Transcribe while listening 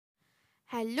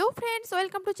Hello friends,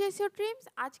 welcome to chess your dreams.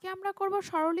 আজকে আমরা করব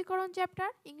সরলীকরণ চ্যাপ্টার,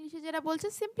 ইংলিশে যেটা বলছে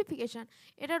সিম্পলিফিকেশন।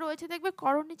 এটা রয়েছে দেখবে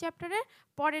করণী চ্যাপ্টারের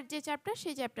পরের যে চ্যাপ্টার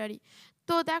সেই চ্যাপ্টারই।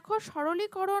 তো দেখো,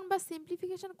 সরলীকরণ বা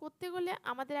সিম্পলিফিকেশন করতে গেলে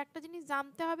আমাদের একটা জিনিস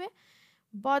জানতে হবে,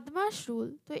 বদমাশ রুল।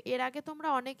 তো এর আগে তোমরা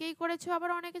অনেকেই করেছো, আবার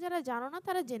অনেকে যারা জানো না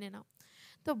তারা জেনে নাও।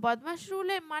 তো বদমাশ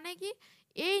রুলের মানে কি,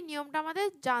 এই নিয়মটা আমাদের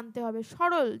জানতে হবে।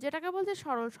 সরল, যেটাকে বলছে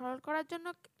সরল, সরল করার জন্য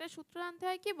একটা সূত্র জানতে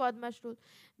হয়, কি বদমাশ রুল।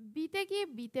 বিতে কি,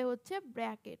 বিতে হচ্ছে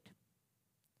ব্র্যাকেট।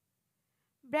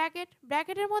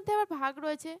 ব্র্যাকেটের মধ্যে আবার ভাগ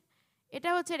রয়েছে। এটা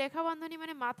হচ্ছে রেখা বন্ধনী,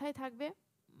 মানে মাথায় থাকবে,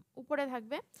 উপরে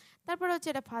থাকবে। তারপরে হচ্ছে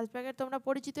এটা ফার্স্ট ব্র্যাকেট, তোমরা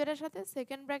পরিচিত এটার সাথে।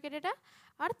 সেকেন্ড ব্র্যাকেট এটা,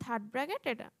 আর থার্ড ব্র্যাকেট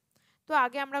এটা। তো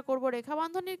আগে আমরা করব রেখা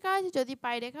বন্ধনীর কাজ, যদি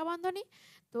পাই রেখা বন্ধনী।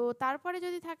 তো তারপরে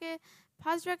যদি থাকে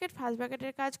ফার্স্ট ব্র্যাকেট, ফার্স্ট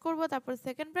ব্র্যাকেটের কাজ করব, তারপর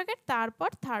সেকেন্ড ব্র্যাকেট, তারপর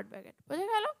থার্ড ব্র্যাকেট। বোঝা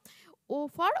গেল? O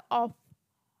for of.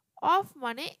 অফ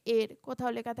মানে এর,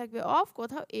 কোথাও লেখা থাকবে অফ,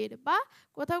 কোথাও এর, বা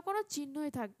কোথাও কোনো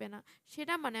চিহ্নই থাকবে না,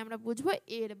 সেটা মানে আমরা বুঝবো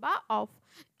এর বা অফ।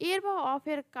 এর বা অফ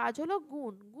এর কাজ হলো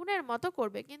গুণ, গুণের মতো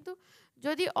করবে। কিন্তু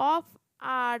যদি অফ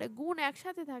আর গুণ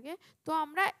একসাথে থাকে, তো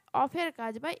আমরা অফের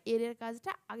কাজ বা এর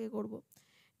কাজটা আগে করব।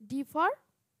 ডি ফর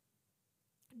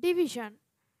ডিভিশন,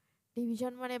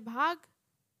 ডিভিশন মানে ভাগ।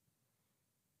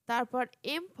 তারপর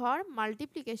এম ফর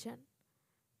মাল্টিপ্লিকেশন,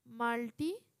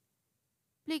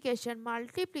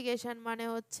 মাল্টিপ্লিকেশন মানে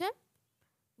হচ্ছে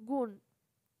গুণ।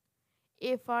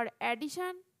 এ ফর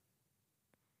অ্যাডিশন,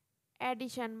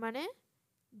 অ্যাডিশন মানে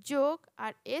যোগ।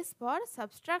 আর এস ফর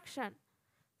সাবট্রাকশন,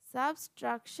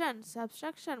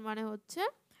 সাবট্রাকশন মানে হচ্ছে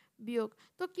বিয়োগ।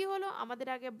 তো কি হলো, আমাদের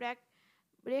আগে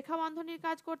রেখা বন্ধনীর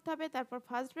কাজ করতে হবে, তারপর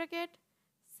first bracket,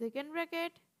 second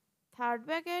bracket, third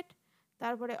bracket,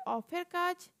 তারপরে অফের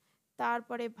কাজ,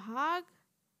 তারপরে ভাগ,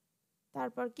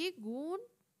 তারপর কি গুণ,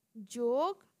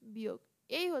 যোগ, বিয়োগ।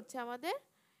 এই হচ্ছে আমাদের,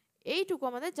 এইটুকু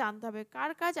আমাদের জানতে হবে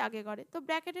কার কাজ আগে করে। তো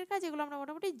ব্র্যাকেটের কাজ এগুলো আমরা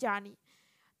মোটামুটি জানি।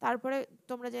 তারপরে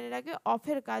তোমরা জেনে রাখবে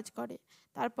অফের কাজ করে।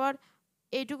 তারপর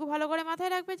এইটুকু ভালো করে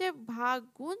মাথায় রাখবে যে ভাগ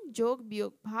গুণ যোগ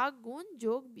বিয়োগ, ভাগ গুণ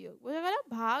যোগ বিয়োগ। বোঝা গেল?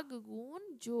 ভাগ গুণ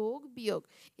যোগ বিয়োগ,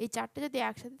 এই চারটে যদি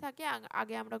একসাথে থাকে,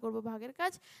 আগে আমরা করব ভাগের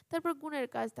কাজ, তারপর গুণের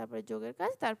কাজ, তারপরে যোগের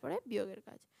কাজ, তারপরে বিয়োগের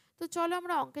কাজ। তো চলো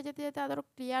আমরা অঙ্কে যেতে যেতে আরো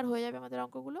ক্লিয়ার হয়ে যাবে আমাদের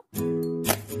অঙ্কগুলো।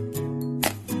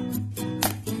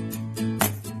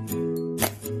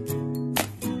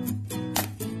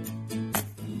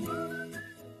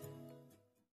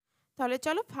 তাহলে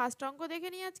চলো ফার্স্ট অঙ্ক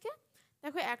দেখে নিই আজকে।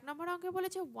 দেখো, 1 নম্বর অঙ্কে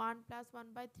বলেছে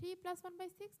 1+1/3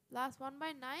 +1/6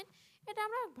 +1/9। এটা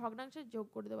আমরা ভগ্নাংশের যোগ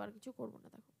করে দেবো, আর কিছু করবো না।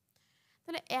 দেখো,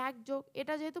 তাহলে এক যোগ,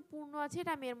 এটা যেহেতু পূর্ণ আছে,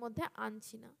 এটা আমি এর মধ্যে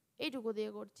আনছি না, এইটুকু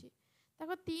দিয়ে করছি।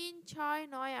 দেখো 3, 6,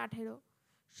 9, 18,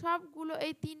 সবগুলো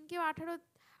এই 3কেও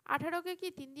 18কে কি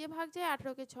 3 দিয়ে ভাগ যায়,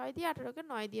 18কে 6 দিয়ে, 18কে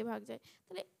 9 দিয়ে ভাগ যায়।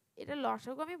 তাহলে এটা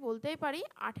লসাগু আমি বলতেই পারি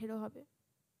 18 হবে,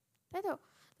 তাই তো?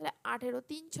 তাহলে 18,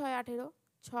 3, 6, 18,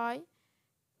 6,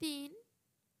 3,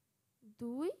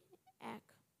 2, 1,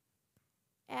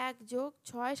 1 যোগ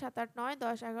 6, 7, 8, 9,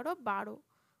 10, 11, 12,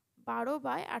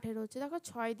 12/18 হচ্ছে। দেখো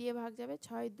 6 দিয়ে ভাগ যাবে,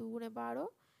 6 2 12,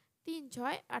 3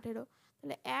 6 18।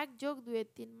 তাহলে 1 যোগ 2 এর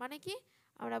 3 মানে কি,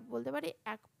 আমরা বলতে পারি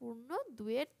 1 পূর্ণ 2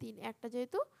 এর 3। একটা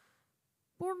যেহেতু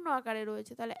পূর্ণ আকারে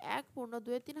রয়েছে, তাহলে 1 পূর্ণ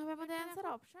 2 এর 3 হবে আমাদের অ্যান্সার,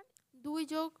 অপশন 2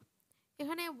 যোগ।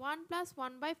 এখানে 1 +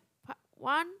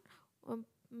 1/1,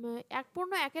 1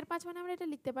 পূর্ণ 1 এর 5 মানে আমরা এটা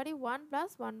লিখতে পারি 1 +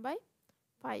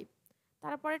 1/5।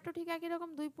 তারপরে তো ঠিক একই রকম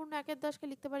 2 পূর্ণ 1 এর 10কে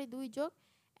লিখতে পারি 2 যোগ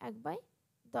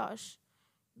 1/10,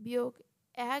 বিয়োগ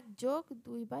 1 যোগ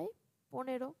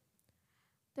 2/15।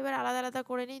 তো এবার আলাদা আলাদা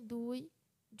করে নিই। 2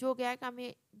 যোগ 1, আমি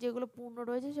যেগুলো পূর্ণ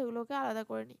রয়েছে সেগুলোকে আলাদা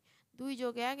করে নিই। 2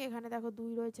 যোগ 1, এখানে দেখো 2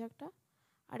 রয়েছে একটা,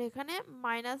 আর এখানে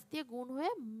মাইনাস দিয়ে গুণ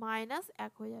হয়ে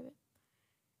 -1 হয়ে যাবে।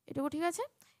 এটুকু ঠিক আছে?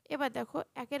 এবার দেখো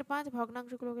 1 এর 5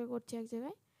 ভগ্নাংশগুলোকে করছি এক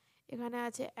জায়গায়। এখানে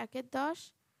আছে 1 এর 10,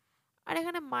 আর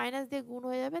এখানে মাইনাস দিয়ে গুণ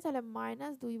হয়ে যাবে, তাহলে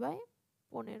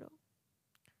 -2/15।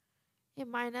 এই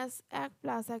 -1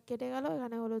 + 1 কেটে গেল,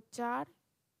 এখানে হলো 4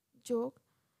 যোগ,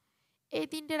 এই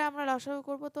তিনটের আমরা লসাগু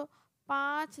করব। তো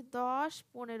 5, 10,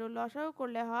 15 লসাগু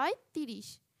করলে হয় 30।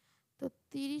 তো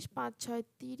 30, 5, 6,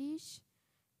 30,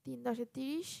 3 10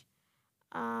 30,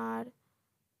 আর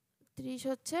 30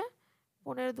 হচ্ছে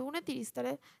 15 দুগুণে 30,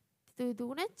 তাহলে 2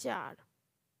 দুগুণে 4।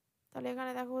 তাহলে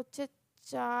এখানে দেখো হচ্ছে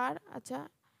 4, আচ্ছা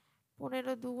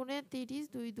 15 দুগুণে 30,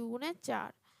 2 দুগুণে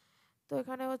 4। তো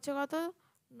এখানে হচ্ছে কত,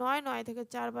 9, 9 থেকে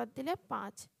 4 বাদ দিলে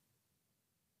 5,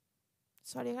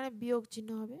 সরি এখানে বিয়োগ চিহ্ন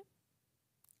হবে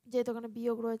যেহেতু এখানে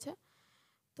বিয়োগ রয়েছে।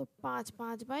 তো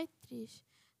 5/30,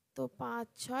 তো 5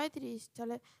 6 30,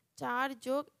 তাহলে 4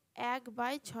 যোগ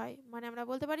 1/6, মানে আমরা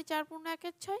বলতে পারি 4 পূর্ণ 1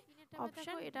 এর 6।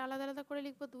 অপশন এটা আলাদা আলাদা করে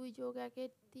লিখবো। 2 যোগ 1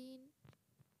 এর 3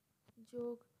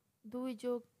 যোগ 2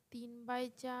 যোগ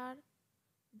 3/4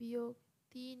 বিয়োগ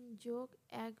 3 যোগ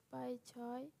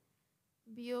 1/6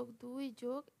 বিয়োগ 2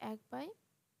 যোগ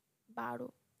 1/12।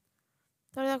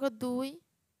 তাহলে দেখো 2,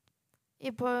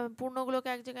 এই পূর্ণগুলোকে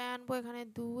এক জায়গায় আনবো, এখানে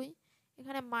 2,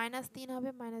 এখানে -3 হবে,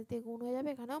 মাইনাস দিয়ে গুণ হয়ে যাবে,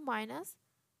 এখানেও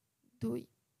 -2।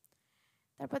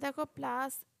 তারপর দেখো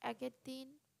প্লাস 1/3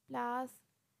 প্লাস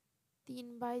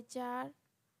 3/4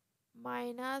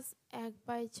 মাইনাস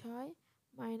 1/6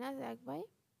 মাইনাস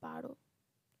 1/12।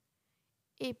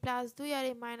 এই +2 আর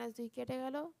এই -2 কেটে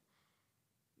গেল,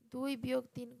 2 বিয়োগ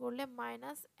 3 করলে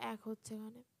 -1 হচ্ছে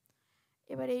এখানে।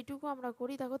 এবার এইটুকু আমরা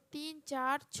করি, দেখো 3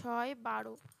 4 6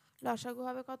 12, লসাগু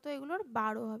হবে কত এগুলোর?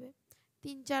 12 হবে।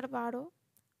 3 4 12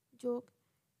 যোগ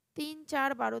 3 4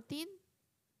 12,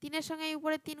 3-এর সঙ্গে এই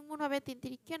উপরে 3 গুণ হবে, 3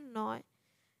 3 9,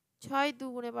 6 2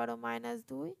 গুণে 12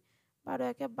 -2, 12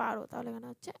 1 12, তাহলে এখানে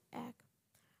হচ্ছে 1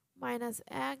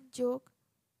 -1 যোগ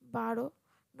 12,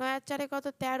 9 আর 4 কত?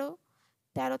 13,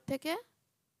 13 থেকে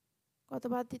কত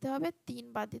বাদ দিতে হবে? 3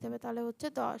 বাদ দিতে হবে, তাহলে হচ্ছে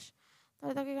 10।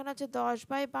 তাহলে দেখো এখানে হচ্ছে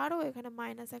 10/12, এখানে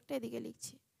 -1টা এদিকে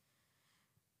লিখছি।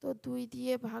 তো 2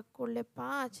 দিয়ে ভাগ করলে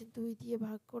 5, 2 দিয়ে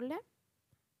ভাগ করলে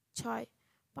 6,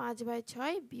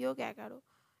 5/6 বিয়োগ 11,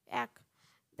 1।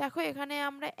 দেখো এখানে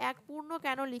আমরা 1 পূর্ণ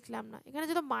কেন লিখলাম না? এখানে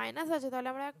যেহেতু মাইনাস আছে তাহলে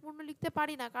আমরা 1 পূর্ণ লিখতে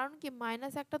পারি না, কারণ কি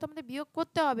 -1টা তো আমাদের বিয়োগ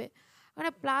করতে হবে। মানে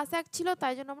 +1 ছিল,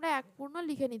 তাই জন্য আমরা 1 পূর্ণ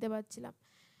লিখে নিতে পারছিলাম।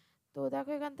 তো দেখো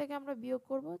এখান থেকে আমরা বিয়োগ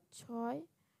করব 6,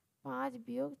 5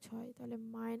 বিয়োগ 6, তাহলে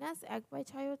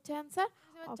 -1/6 হচ্ছে অ্যান্সার।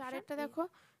 চারেরটা দেখো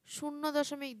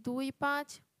 0.25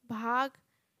 ভাগ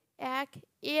 1,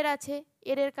 এর আছে,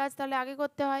 এর কাজ তাহলে আগে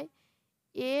করতে হয়,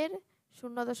 এর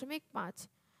 0.5।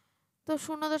 তো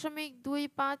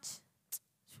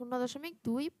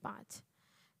 0.25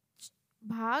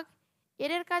 ভাগ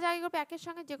এর কাজ আগে করবে, একের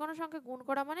সঙ্গে যে কোনো সংখ্যা গুণ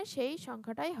করা মানে সেই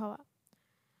সংখ্যাটাই হওয়া।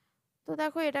 তো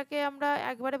দেখো এটাকে আমরা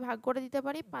একবারে ভাগ করে দিতে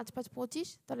পারি, 5 5 25,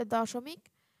 তাহলে দশমিক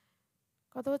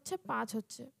কত হচ্ছে? 5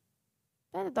 হচ্ছে,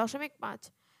 তাই না? 0.5।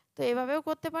 তো এভাবেও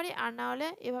করতে পারি, আর না হলে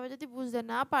এভাবে যদি বুঝতে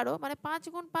না পারো, মানে 5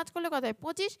 গুণ 5 করলে কত হয়?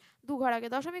 25, 2 ঘর আগে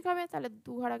দশমিক হবে, তাহলে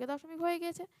 2 ঘর আগে দশমিক হয়ে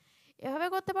গিয়েছে। এভাবে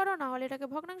করতে পারো, না হলে এটাকে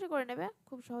ভগ্নাংশ করে নেবে,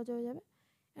 খুব সহজ হয়ে যাবে।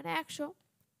 এখানে 100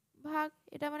 ভাগ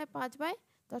এটা মানে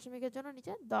 5/দশমিকের জন্য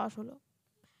নিচে 10 হলো,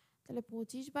 তাহলে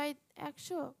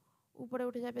 25/100 উপরে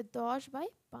উঠে যাবে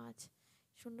 10/5,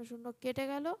 0 0 কেটে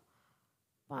গেল,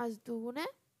 5 2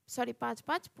 5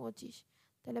 5 25,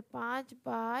 তাহলে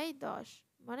 5/10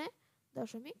 মানে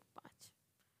 0.5।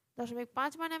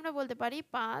 0.5 মানে আমরা বলতে পারি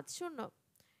 5 0,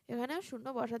 এখানেও 0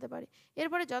 বসাতে পারি।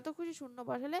 এরপরে যত খুশি 0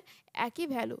 বসালে একই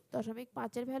ভ্যালু,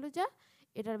 0.5-এর ভ্যালু যা,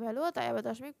 এটার ভ্যালুও তাই, আবার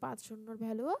 0.50-এর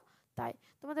ভ্যালুও তাই।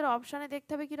 তোমাদের অপশানে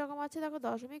দেখতে হবে কীরকম আছে, দেখো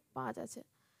 0.5 আছে,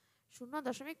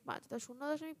 0.5, তো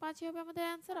 0.5ই হবে আমাদের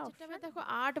অ্যান্সার। অপশানে দেখো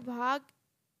 8 ভাগ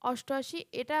 88,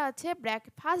 এটা আছে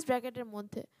ফার্স্ট ব্র্যাকেটের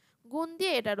মধ্যে, গুণ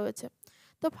দিয়ে এটা রয়েছে।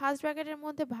 তো ফার্স্ট ব্র্যাকেটের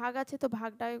মধ্যে ভাগ আছে, তো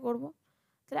ভাগটাকে করব,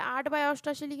 তাহলে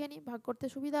 8/88 লিখে নিই, ভাগ করতে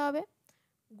সুবিধা হবে।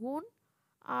 গুণ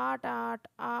 8 8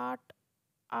 8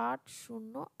 8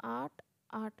 0 8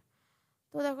 8,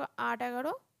 তো দেখো 8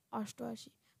 11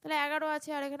 88, তাহলে 11 আছে,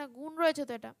 আর এখানে গুণ রয়েছে,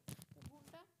 তো এটা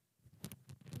গুণটা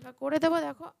আমরা করে দেবো।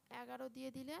 দেখো 11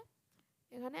 দিয়ে দিলে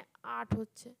এখানে 8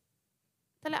 হচ্ছে,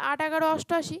 তাহলে 8 11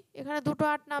 88, এখানে দুটো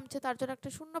 8 নামছে, তার জন্য একটা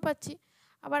 0 পাচ্ছি।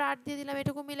 আবার 8 দিয়ে দিলাম,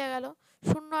 এটুকু মিলে গেল,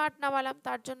 0 8 নামালাম,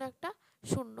 তার জন্য একটা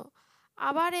 0।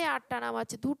 আবার এই 8টা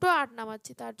নামাচ্ছি, দুটো 8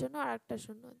 নামাচ্ছি, তার জন্য আর একটা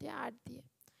 0 দিয়ে 8 দিয়ে,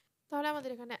 তাহলে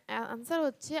আমাদের এখানে অ্যান্সার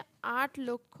হচ্ছে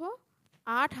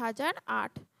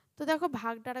 8,08,008। তো দেখো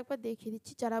ভাগটা একবার দেখিয়ে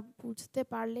দিচ্ছি, যারা বুঝতে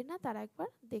পারলে না তারা একবার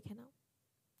দেখে নাও,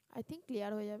 আই থিঙ্ক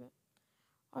ক্লিয়ার হয়ে যাবে।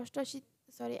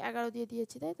 11 দিয়ে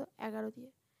দিয়েছি, তাই তো? 11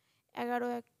 দিয়ে 11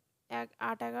 1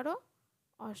 8 11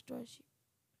 88,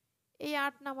 এই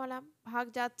 8 নামালাম, ভাগ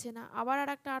যাচ্ছে না, আবার আর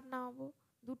একটা 8 নামাবো,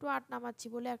 দুটো 8 নামাচ্ছি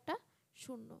বলে একটা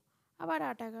 0, আবার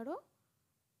 8 11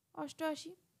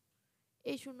 88,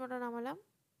 এই 0টা নামালাম,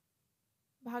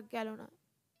 ভাগ গেল না,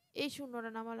 এই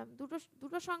 0টা নামালাম,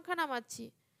 দুটো সংখ্যা নামাচ্ছি,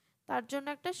 তার জন্য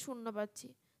একটা 0 পাচ্ছি।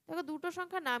 দেখো দুটো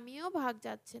সংখ্যা নামিয়েও ভাগ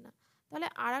যাচ্ছে না, তাহলে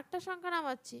আর একটা সংখ্যা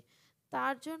নামাচ্ছি,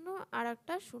 তার জন্য আর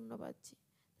একটা 0 পাচ্ছি,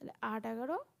 তাহলে 8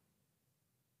 11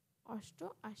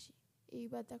 88।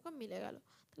 এইবার দেখো মিলে গেল,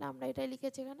 তাহলে আমরা এটাই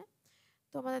লিখেছি এখানে।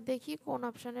 তো আমাদের দেখি কোন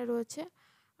অপশানে রয়েছে,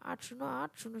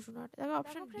 808 দেখো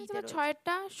অপশন বি তে রয়েছে।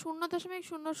 6টা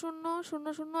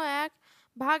 0.000001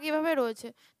 ভাগ এভাবে রয়েছে।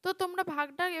 তো তোমরা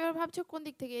ভাগটা এভাবে ভাবছো কোন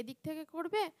দিক থেকে, এদিক থেকে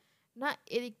করবে না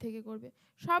এদিক থেকে করবে?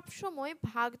 সব সময়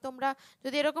ভাগ তোমরা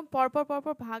যদি এরকম পরপর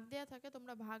পরপর ভাগ দেওয়া থাকে,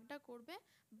 তোমরা ভাগটা করবে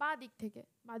বাঁ দিক থেকে,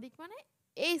 বাঁ দিক মানে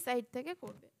এই সাইড থেকে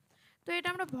করবে। তো এটা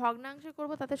আমরা ভগ্নাংশে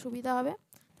করব, তাতে সুবিধা হবে।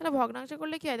 তাহলে ভগ্নাংশে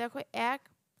করলে কি হয়, দেখো 1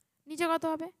 নিচে কত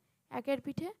হবে, 1-এর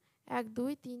পিঠে 1 2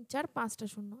 3 4 5টা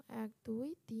শূন্য, 1 2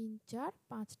 3 4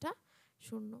 5টা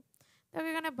শূন্য। দেখো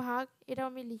এখানে ভাগ, এটাও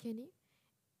আমি লিখে নিই।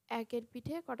 1-এর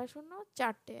পিঠে কটা শূন্য?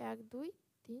 4টে, 1 2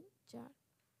 3 4,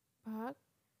 ভাগ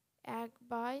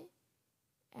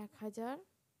 1/1000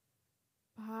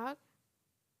 ভাগ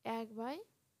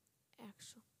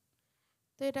 1/100।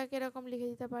 তো এটাকে এরকম লিখে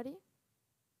দিতে পারি,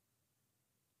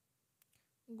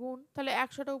 গুণ, তাহলে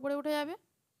 100টা উপরে উঠে যাবে,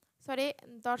 সরি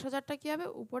 10,000টা কী হবে?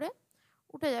 উপরে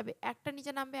উঠে যাবে। একটা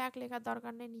নিচে নামবে, 1 লেখার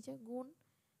দরকার নেই নিচে, গুণ,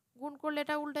 গুণ করলে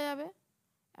এটা উল্টে যাবে,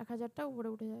 1000টা উপরে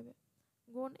উঠে যাবে,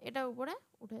 গুণ এটা উপরে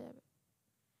উঠে যাবে।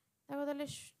 দেখো তাহলে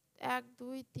 1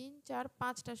 2 3 4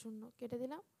 5টা শূন্য কেটে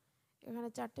দিলাম, এখানে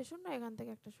 4টে শূন্য, এখান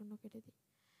থেকে একটা শূন্য কেটে দিই।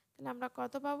 তাহলে আমরা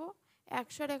কত পাবো?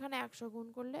 100-এর এখানে 100 গুণ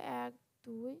করলে 1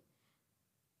 2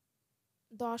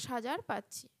 10,000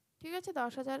 পাচ্ছি। ঠিক আছে,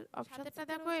 10,000 অপশনটা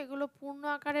দেখো, এগুলো পূর্ণ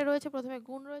আকারে রয়েছে, প্রথমে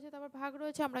গুণ রয়েছে, তারপর ভাগ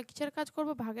রয়েছে। আমরা কিসের কাজ করব?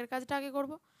 ভাগের কাজটা আগে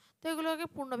করব। তো এগুলো আগে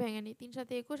পূর্ণ ভেঙে নিই। 3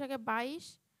 7 21, আগে 22,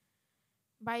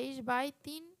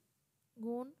 22/3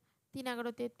 গুণ 3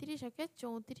 11 33, একে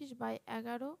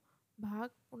 34/11 ভাগ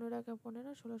 15 একে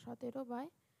 15, 16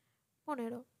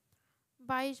 17/15,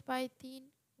 22/3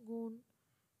 গুণ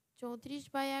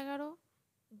 34/11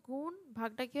 গুণ,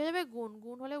 ভাগটা কি হয়ে যাবে? গুণ,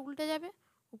 গুণ হলে উল্টে যাবে,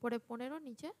 উপরে 15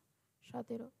 নিচে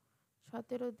 17,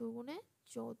 17 দুগুণে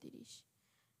 34।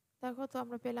 দেখো তো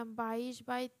আমরা পেলাম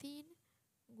 22/3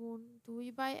 গুণ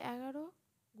 2/11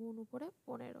 গুণ উপরে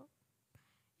 15।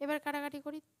 এবার কাটাকাটি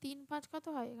করি, 3 5 কত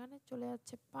হয়? এখানে চলে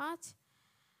যাচ্ছে 5,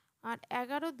 আর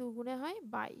 11 দুগুণে হয়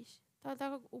 22। তাহলে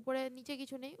দেখো উপরে নিচে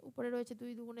কিছু নেই, উপরে রয়েছে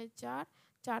 2 দুগুণে 4,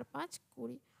 4 5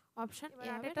 20, অপশান এ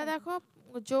হবে। এটা দেখো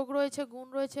যোগ রয়েছে, গুণ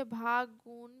রয়েছে, ভাগ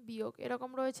গুণ বিয়োগ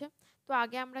এরকম রয়েছে। তো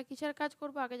আগে আমরা কিসের কাজ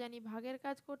করব? আগে জানি ভাগের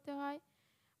কাজ করতে হয়,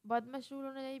 বদমাশ রুল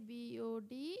অনুযায়ী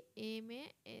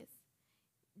BODMAS,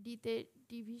 ডিতে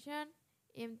ডিভিশন,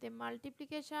 এমতে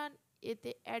মাল্টিপ্লিকেশন, এতে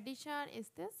অ্যাডিশন,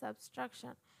 এসতে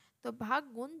সাবট্রাকশন। তো ভাগ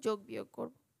গুণ যোগ বিয়োগ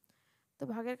করব। তো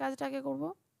ভাগের কাজটা আগে করব,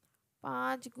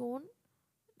 5 গুণ,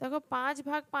 দেখো 5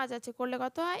 ভাগ 5 আছে, করলে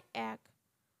কত হয়? 1।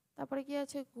 তারপরে কি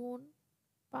আছে? গুণ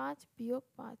 5 বিয়োগ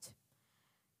 5।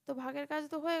 তো ভাগের কাজ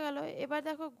তো হয়ে গেল। এবার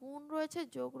দেখো গুণ রয়েছে,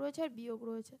 যোগ রয়েছে আর বিয়োগ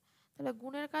রয়েছে। তাহলে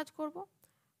গুণের কাজ করব,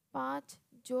 5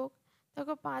 যোগ,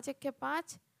 দেখো 5 একে 5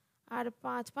 আর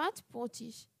 5 5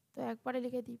 25, তো একবারে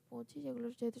লিখে দিই 25, এগুলো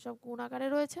যেহেতু সব গুণ আকারে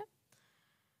রয়েছে।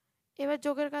 এবার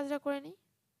যোগের কাজটা করে নিই,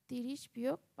 30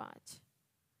 বিয়োগ 5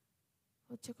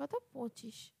 হচ্ছে কত?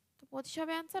 25। তো 25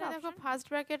 হবে অ্যান্সার। দেখো ফার্স্ট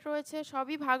ব্র্যাকেট রয়েছে,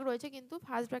 সবই ভাগ রয়েছে, কিন্তু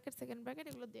ফার্স্ট ব্র্যাকেট সেকেন্ড ব্র্যাকেট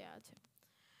এগুলো দেওয়া আছে।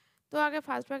 তো আগে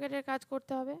ফার্স্ট ব্র্যাকেটের কাজ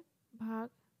করতে হবে, ভাগ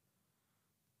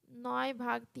 9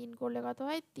 ভাগ 3 করলে কত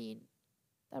হয়? 3।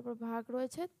 তারপর ভাগ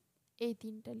রয়েছে, এই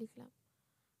 3টা লিখলাম,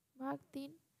 ভাগ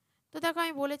 3। তো দেখো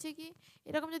আমি বলেছি কি,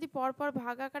 এরকম যদি পরপর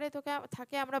ভাগ আকারে তোকে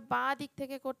থাকে, আমরা বাঁ দিক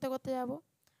থেকে করতে করতে যাব,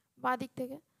 বাঁ দিক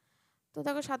থেকে। তো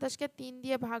দেখো 27কে 3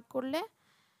 দিয়ে ভাগ করলে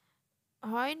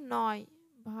হয় 9,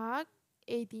 ভাগ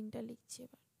এই 3টা লিখছি।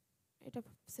 এবার এটা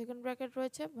সেকেন্ড ব্র্যাকেট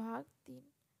রয়েছে, ভাগ 3,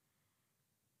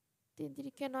 3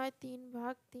 3 9, 3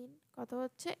 ভাগ 3 কত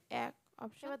হচ্ছে? 1,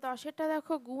 অপশন। এবার 10-এরটা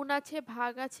দেখো গুণ আছে,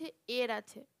 ভাগ আছে, এর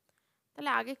আছে।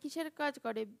 তাহলে আগে কিসের কাজ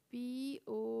করে?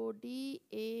 BODMAS,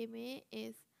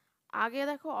 আগে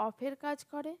দেখো অফের কাজ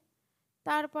করে,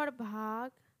 তারপর ভাগ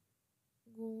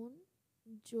গুণ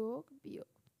যোগ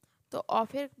বিয়োগ। তো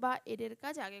অফের বা এর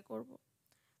কাজ আগে করব।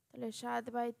 তাহলে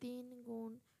 7/3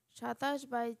 গুণ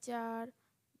 27/4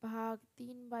 ভাগ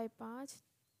 3/5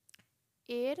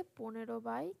 এর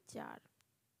 15/4,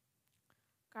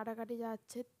 কাটাকাটি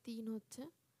যাচ্ছে, 3 হচ্ছে।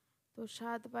 তো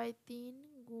 7/3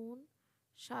 গুণ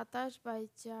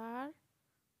 27/4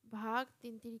 ভাগ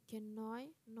 3 3 9,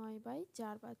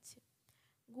 9/4 পাচ্ছি।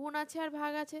 গুণ আছে আর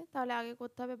ভাগ আছে, তাহলে আগে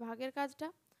করতে হবে ভাগের কাজটা।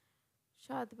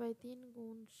 7/3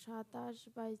 গুণ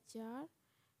 27/4,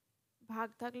 ভাগ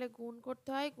থাকলে গুণ করতে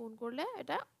হয়, গুণ করলে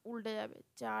এটা উল্টে যাবে,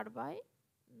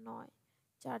 4/9,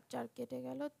 4 4 কেটে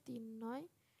গেল, 3 9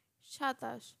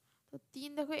 27। তো 3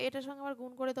 দেখো এটার সঙ্গে আবার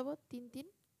গুণ করে দেবো, 3 3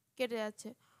 কেটে যাচ্ছে,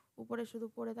 উপরে শুধু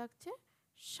পড়ে থাকছে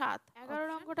 7। 11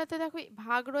 অঙ্কটাতে দেখো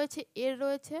ভাগ রয়েছে, এর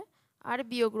রয়েছে আর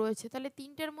বিয়োগ রয়েছে। তাহলে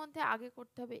 3টের মধ্যে আগে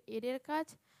করতে হবে এর কাজ,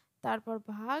 তারপর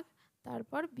ভাগ,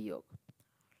 তারপর বিয়োগ।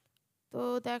 তো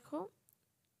দেখো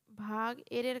ভাগ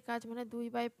এর কাজ মানে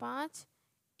 2/5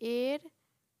 এর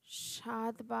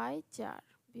 7/4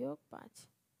 বিয়োগ 5।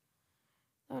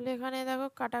 তাহলে এখানে দেখো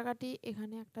কাটাকাটি,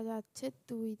 এখানে একটা যাচ্ছে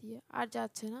 2 দিয়ে, আর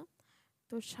যাচ্ছে না।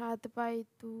 তো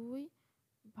 7/2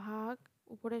 ভাগ,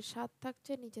 উপরে 7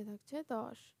 থাকছে, নিচে থাকছে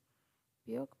 10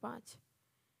 বিয়োগ 5।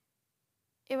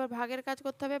 এবার ভাগের কাজ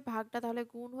করতে হবে, ভাগটা তাহলে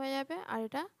গুণ হয়ে যাবে আর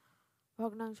এটা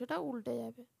ভগ্নাংশটা উল্টে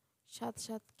যাবে, 7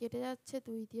 7 কেটে যাচ্ছে,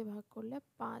 2 দিয়ে ভাগ করলে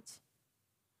 5।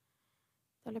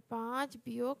 তাহলে 5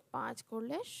 বিয়োগ 5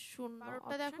 করলে 0।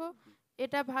 12টা দেখো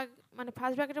এটা ভাগ মানে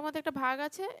ফার্স্ট ব্র্যাকেটের মধ্যে একটা ভাগ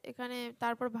আছে, এখানে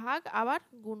তারপর ভাগ আবার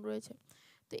গুণ রয়েছে।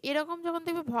 তো এরকম যখন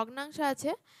দেখবে ভগ্নাংশে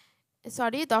আছে,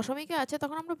 সরি দশমিকে আছে,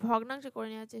 তখন আমরা ভগ্নাংশে করে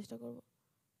নেওয়ার চেষ্টা করব,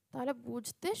 তাহলে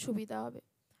বুঝতে সুবিধা হবে।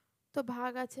 তো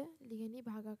ভাগ আছে, লিখে নিই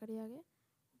ভাগ আকারে আগে,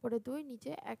 উপরে 2,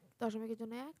 নিচে 1, দশমিকের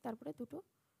জন্য 1, তারপরে দুটো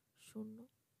 0।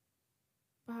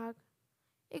 ভাগ,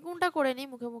 এই গুণটা করে নিই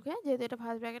মুখে মুখে, যেহেতু এটা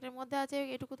ফার্স্ট ব্র্যাকেটের মধ্যে আছে,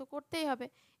 এটুকু তো করতেই হবে,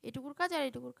 এটুকুর কাজ আর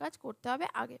এটুকুর কাজ করতে হবে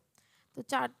আগে। তো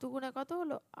 4 দুগুণে কত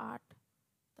হলো 8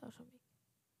 দশমিক,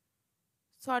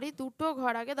 সরি দুটো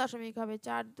ঘর আগে দশমিক হবে,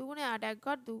 4 দুগুণে 8, এক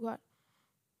ঘর দু ঘর,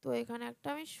 তো এখানে একটা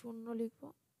আমি 0 লিখবো,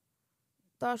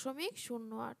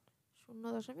 0.08,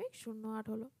 0.08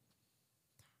 হলো।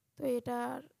 তো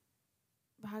এটার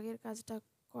ভাগের কাজটা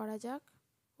করা যাক,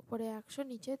 উপরে 100,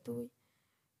 নিচে 2,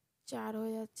 4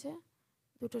 হয়ে যাচ্ছে,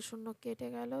 দুটো 0 কেটে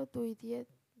গেল, 2 দিয়ে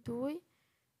 2,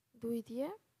 2 দিয়ে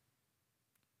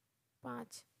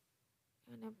 5,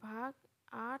 এখানে ভাগ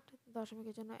 8,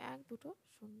 দশমিকের জন্য 1, দুটো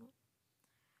 0।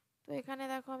 তো এখানে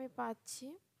দেখো আমি পাচ্ছি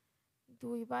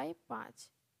 2/5,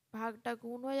 ভাগটা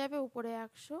গুণ হয়ে যাবে, উপরে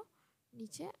 100,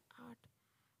 নিচে 8,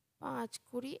 5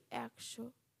 20 100,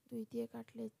 2 দিয়ে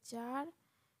কাটলে 4,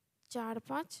 4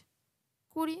 5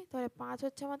 20, তাহলে 5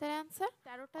 হচ্ছে আমাদের অ্যান্সার।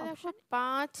 13টা দেখো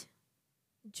 5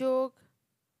 যোগ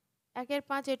 1-এর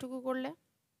 5 এটুকু করলে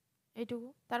এইটুকু,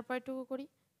 তারপর এটুকু করি,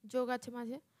 যোগ আছে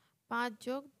মাঝে, 5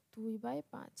 যোগ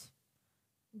 2/5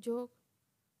 যোগ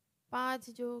 5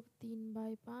 যোগ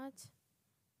 3/5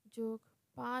 যোগ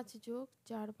 5 যোগ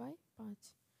 4/5।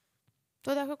 তো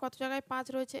দেখো কত জায়গায় 5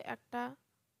 রয়েছে, একটা,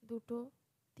 দুটো,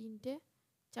 তিনটে,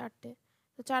 চারটে,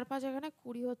 তো 4 5 এখানে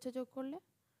 20 হচ্ছে যোগ করলে।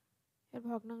 এর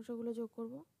ভগ্নাংশগুলো যোগ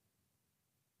করব,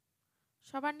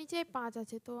 সবার নিচে 5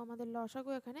 আছে, তো আমাদের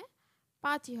লসাগু এখানে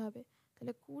 5ই হবে,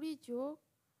 তাহলে 20 যোগ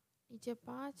নিচে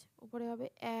 5, উপরে হবে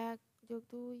 1 যোগ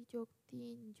 2 যোগ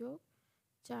 3 যোগ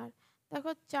 4,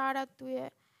 দেখো 4 আর 2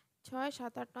 6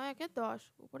 7 8 9, একে 10,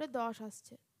 উপরে 10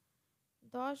 আসছে,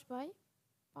 10/5,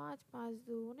 5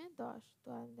 দুগুণে 10, তো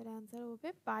আমাদের অ্যান্সার হবে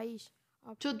 22।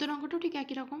 14 অঙ্কটাও ঠিক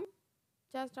একই রকম,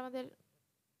 জাস্ট আমাদের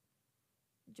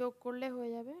যোগ করলে হয়ে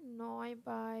যাবে,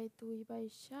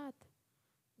 9/2/7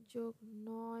 যোগ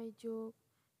 9 যোগ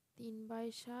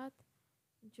 3/7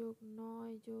 যোগ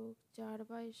 9 যোগ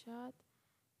 4/7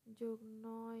 যোগ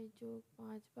 9 যোগ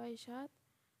 5/7,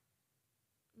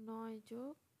 9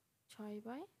 যোগ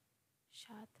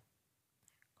 6/7।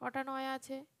 কটা 9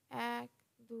 আছে, 1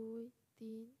 2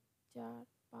 3 4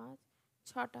 5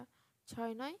 6টা,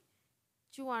 6 9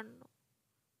 54,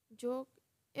 যোগ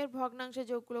এর ভগ্নাংশে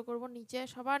যোগগুলো করব, নিচে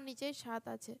সবার নিচেই 7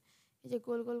 আছে, এই যে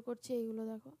গোল গোল করছে এইগুলো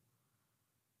দেখো,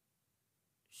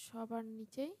 সবার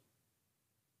নিচেই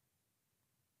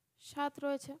 7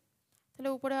 রয়েছে, তাহলে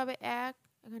উপরে হবে 1,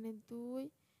 এখানে 2,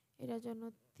 এটার জন্য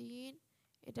 3,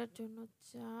 এটার জন্য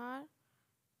 4,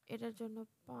 এটার জন্য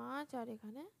 5, আর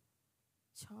এখানে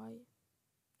 6,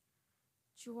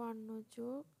 54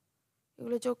 যোগ,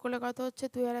 এগুলো যোগ করলে কত হচ্ছে,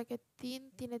 2 আর 1 3,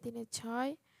 3 এ 3 6,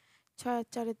 6 আর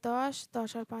 4 10,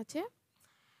 10 আর 5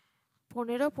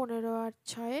 15, 15 আর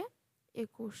 6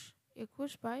 21,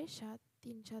 21/7,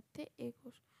 3 7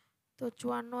 21, তো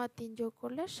 54 আর 3 যোগ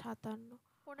করলে 57।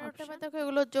 15টা এবার দেখো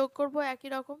এগুলো যোগ করব একই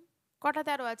রকম, কটা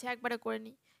 13 আছে একবারে করে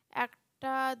নিই,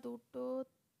 একটা দুটো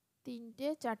তিনটে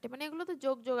চারটে, মানে এগুলো তো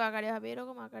যোগ যোগ আকারে হবে,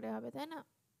 এরকম আকারে হবে তাই না।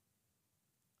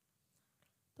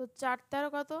 তো 4 13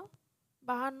 কত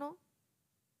 52,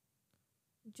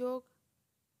 যোগ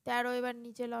 13, এবার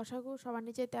নিচে লসাগু, সবার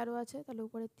নিচে 13 আছে, তাহলে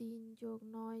উপরে 3 যোগ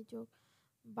 9 যোগ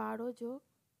 12 যোগ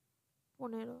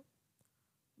 15,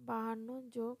 52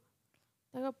 যোগ,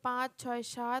 দেখো 5 6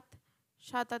 7,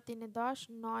 7 আর 3 10,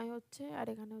 9 হচ্ছে, আর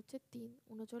এখানে হচ্ছে 3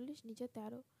 39, নিচে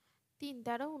 13, 3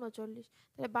 13 39,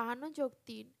 তাহলে 52 যোগ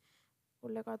 3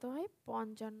 করলে কত হয়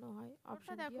 55 হয়।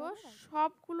 অপশন দেখো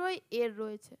সবগুলোই এর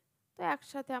রয়েছে, তো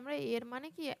একসাথে আমরা এর মানে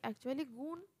কি অ্যাকচুয়ালি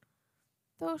গুণ,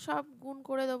 তো সব গুণ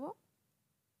করে দেবো,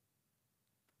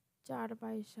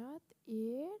 4/7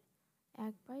 এর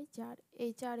 1/4,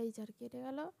 এই 4 এই 4 কেটে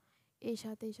গেল, এই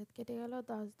 7 এই 7 কেটে গেল,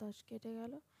 10 10 কেটে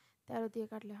গেল, 13 দিয়ে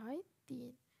কাটলে হয়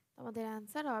 3, আমাদের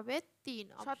অ্যান্সার হবে 3।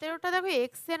 17টা দেখো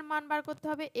এক্স এর মান বার করতে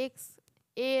হবে, এক্স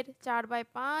এর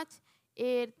 4/5,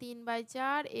 এর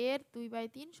 3/4, এর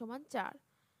 2/3 সমান 4,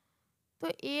 তো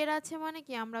এর আছে মানে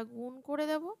কি আমরা গুণ করে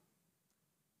দেব,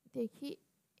 দেখি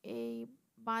এই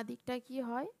বাঁ দিকটা কি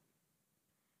হয়,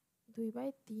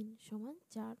 2/3 সমান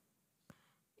 4,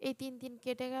 এই 3 3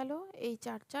 কেটে গেল, এই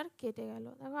 4 4 কেটে গেল,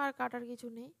 দেখো আর কাটার কিছু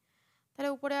নেই, তাহলে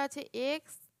উপরে আছে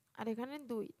এক্স আর এখানে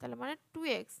 2, তাহলে মানে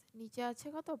 2x, নিচে আছে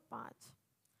কত 5,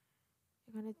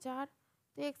 এখানে 4,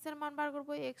 তো এক্স এর মান বার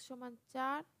করবো, এক্স সমান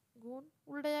 4, গুণ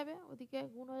উল্টে যাবে, ওদিকে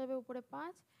গুণ হয়ে যাবে উপরে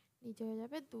 5, নিচে হয়ে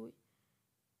যাবে 2,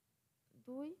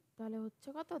 2 তাহলে হচ্ছে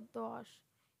কত 10,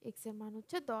 এক্স এর মান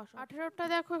হচ্ছে 10। 18টা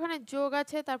দেখো এখানে যোগ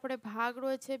আছে, তারপরে ভাগ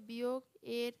রয়েছে, বিয়োগ,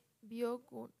 এর, বিয়োগ,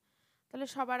 গুণ। তাহলে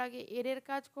সবার আগে এর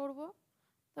কাজ করব,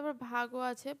 তারপর ভাগও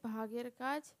আছে, ভাগের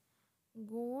কাজ,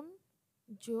 গুণ,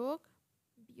 যোগ,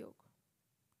 বিয়োগ।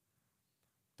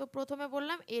 তো প্রথমে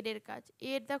বললাম এর কাজ,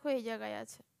 এর দেখো এই জায়গায়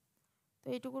আছে, তো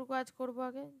এইটুকুর কাজ করব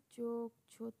আগে, যোগ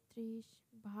 36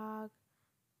 ভাগ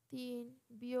 3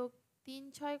 বিয়োগ 3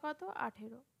 6 কত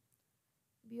 18,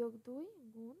 বিয়োগ 2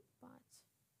 গুণ 5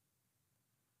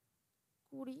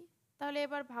 20। তাহলে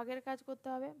এবার ভাগের কাজ করতে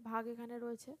হবে, ভাগ এখানে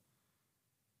রয়েছে,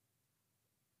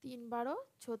 3 12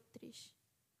 36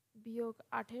 বিয়োগ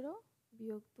 18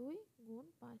 বিয়োগ 2 গুণ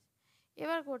 5।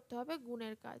 এবার করতে হবে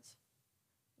গুণের কাজ,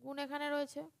 গুণ এখানে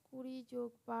রয়েছে, 20 যোগ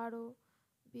 12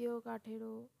 বিয়োগ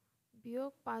 18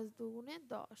 বিয়োগ 5 দুগুণে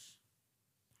 10।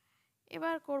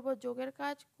 এবার করব যোগের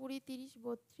কাজ, 20 30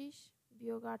 32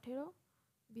 বিয়োগ 18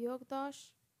 বিয়োগ 10।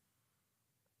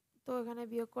 তো এখানে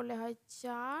বিয়োগ করলে হয়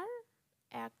 4,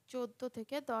 1 14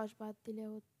 থেকে 10 বাদ দিলে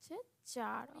হচ্ছে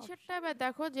 4। নিচেরটা এবার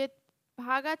দেখো যে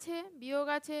ভাগ আছে, বিয়োগ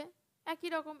আছে, একই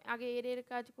রকম, আগে এর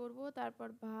কাজ করব, তারপর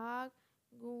ভাগ,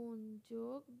 গুণ,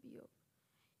 যোগ, বিয়োগ।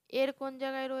 এর কোন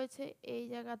জায়গায় রয়েছে, এই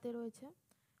জায়গাতে রয়েছে,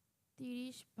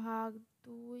 30 ভাগ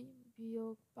 2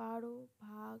 বিয়োগ 12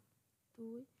 ভাগ 2,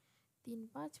 3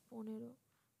 5 15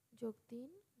 যোগ 3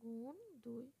 গুণ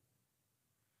 2।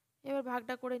 এবার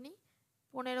ভাগটা করে নিই,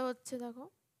 15 হচ্ছে দেখো,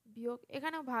 বিয়োগ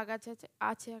এখানেও ভাগ আছে আছে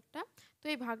আছে একটা, তো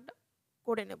এই ভাগটা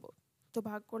করে নেব। তো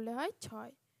ভাগ করলে হয়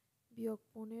 6 বিয়োগ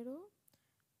 15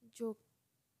 যোগ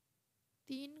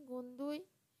 3 গুণ 2।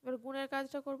 এবার গুণের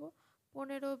কাজটা করব,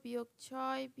 15 বিয়োগ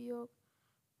 6 বিয়োগ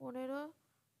 15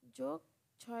 যোগ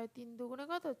 6, 3 দুগুণে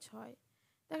কত 6।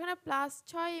 তো এখানে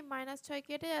 +6 -6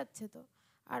 কেটে যাচ্ছে, তো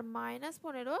আর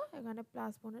 -15 এখানে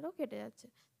 +15 কেটে যাচ্ছে,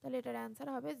 তাহলে এটার অ্যান্সার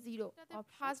হবে 0।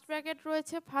 ফার্স্ট ব্র্যাকেট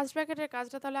রয়েছে, ফার্স্ট ব্র্যাকেটের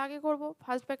কাজটা তাহলে আগে করব।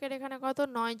 ফার্স্ট ব্র্যাকেট এখানে কত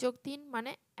 9 যোগ 3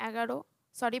 মানে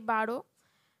 12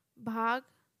 ভাগ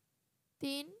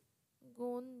 3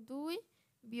 গুণ 2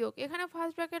 বিয়োগ, এখানে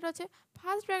ফার্স্ট ব্র্যাকেট আছে,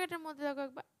 ফার্স্ট ব্র্যাকেটের মধ্যে দেখো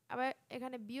একবার আবার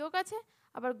এখানে বিয়োগ আছে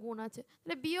আবার গুণ আছে,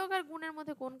 তাহলে বিয়োগ আর গুণের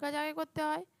মধ্যে কোন কাজ আগে করতে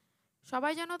হয়,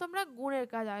 সবাই জানো তোমরা গুণের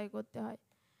কাজ আগে করতে হয়।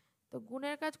 তো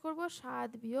গুণের কাজ করব,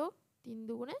 7 বিয়োগ 3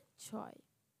 দুগুণে 6,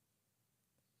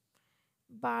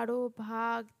 12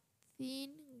 ভাগ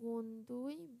 3 গুণ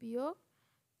 2 বিয়োগ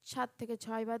 7 থেকে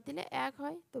 6 বাদ দিলে 1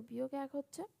 হয়, তো বিয়োগ 1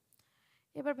 হচ্ছে।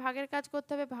 এবার ভাগের কাজ করতে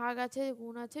হবে, ভাগ আছে,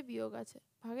 গুণ আছে, বিয়োগ আছে,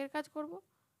 ভাগের কাজ করব,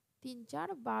 3 4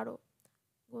 12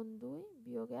 গুণ 2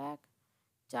 বিয়োগ 1,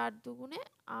 4 দুগুণে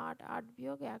 8, 8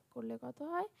 বিয়োগ 1 করলে কত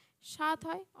হয় 7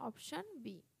 হয়, অপশান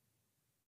বি।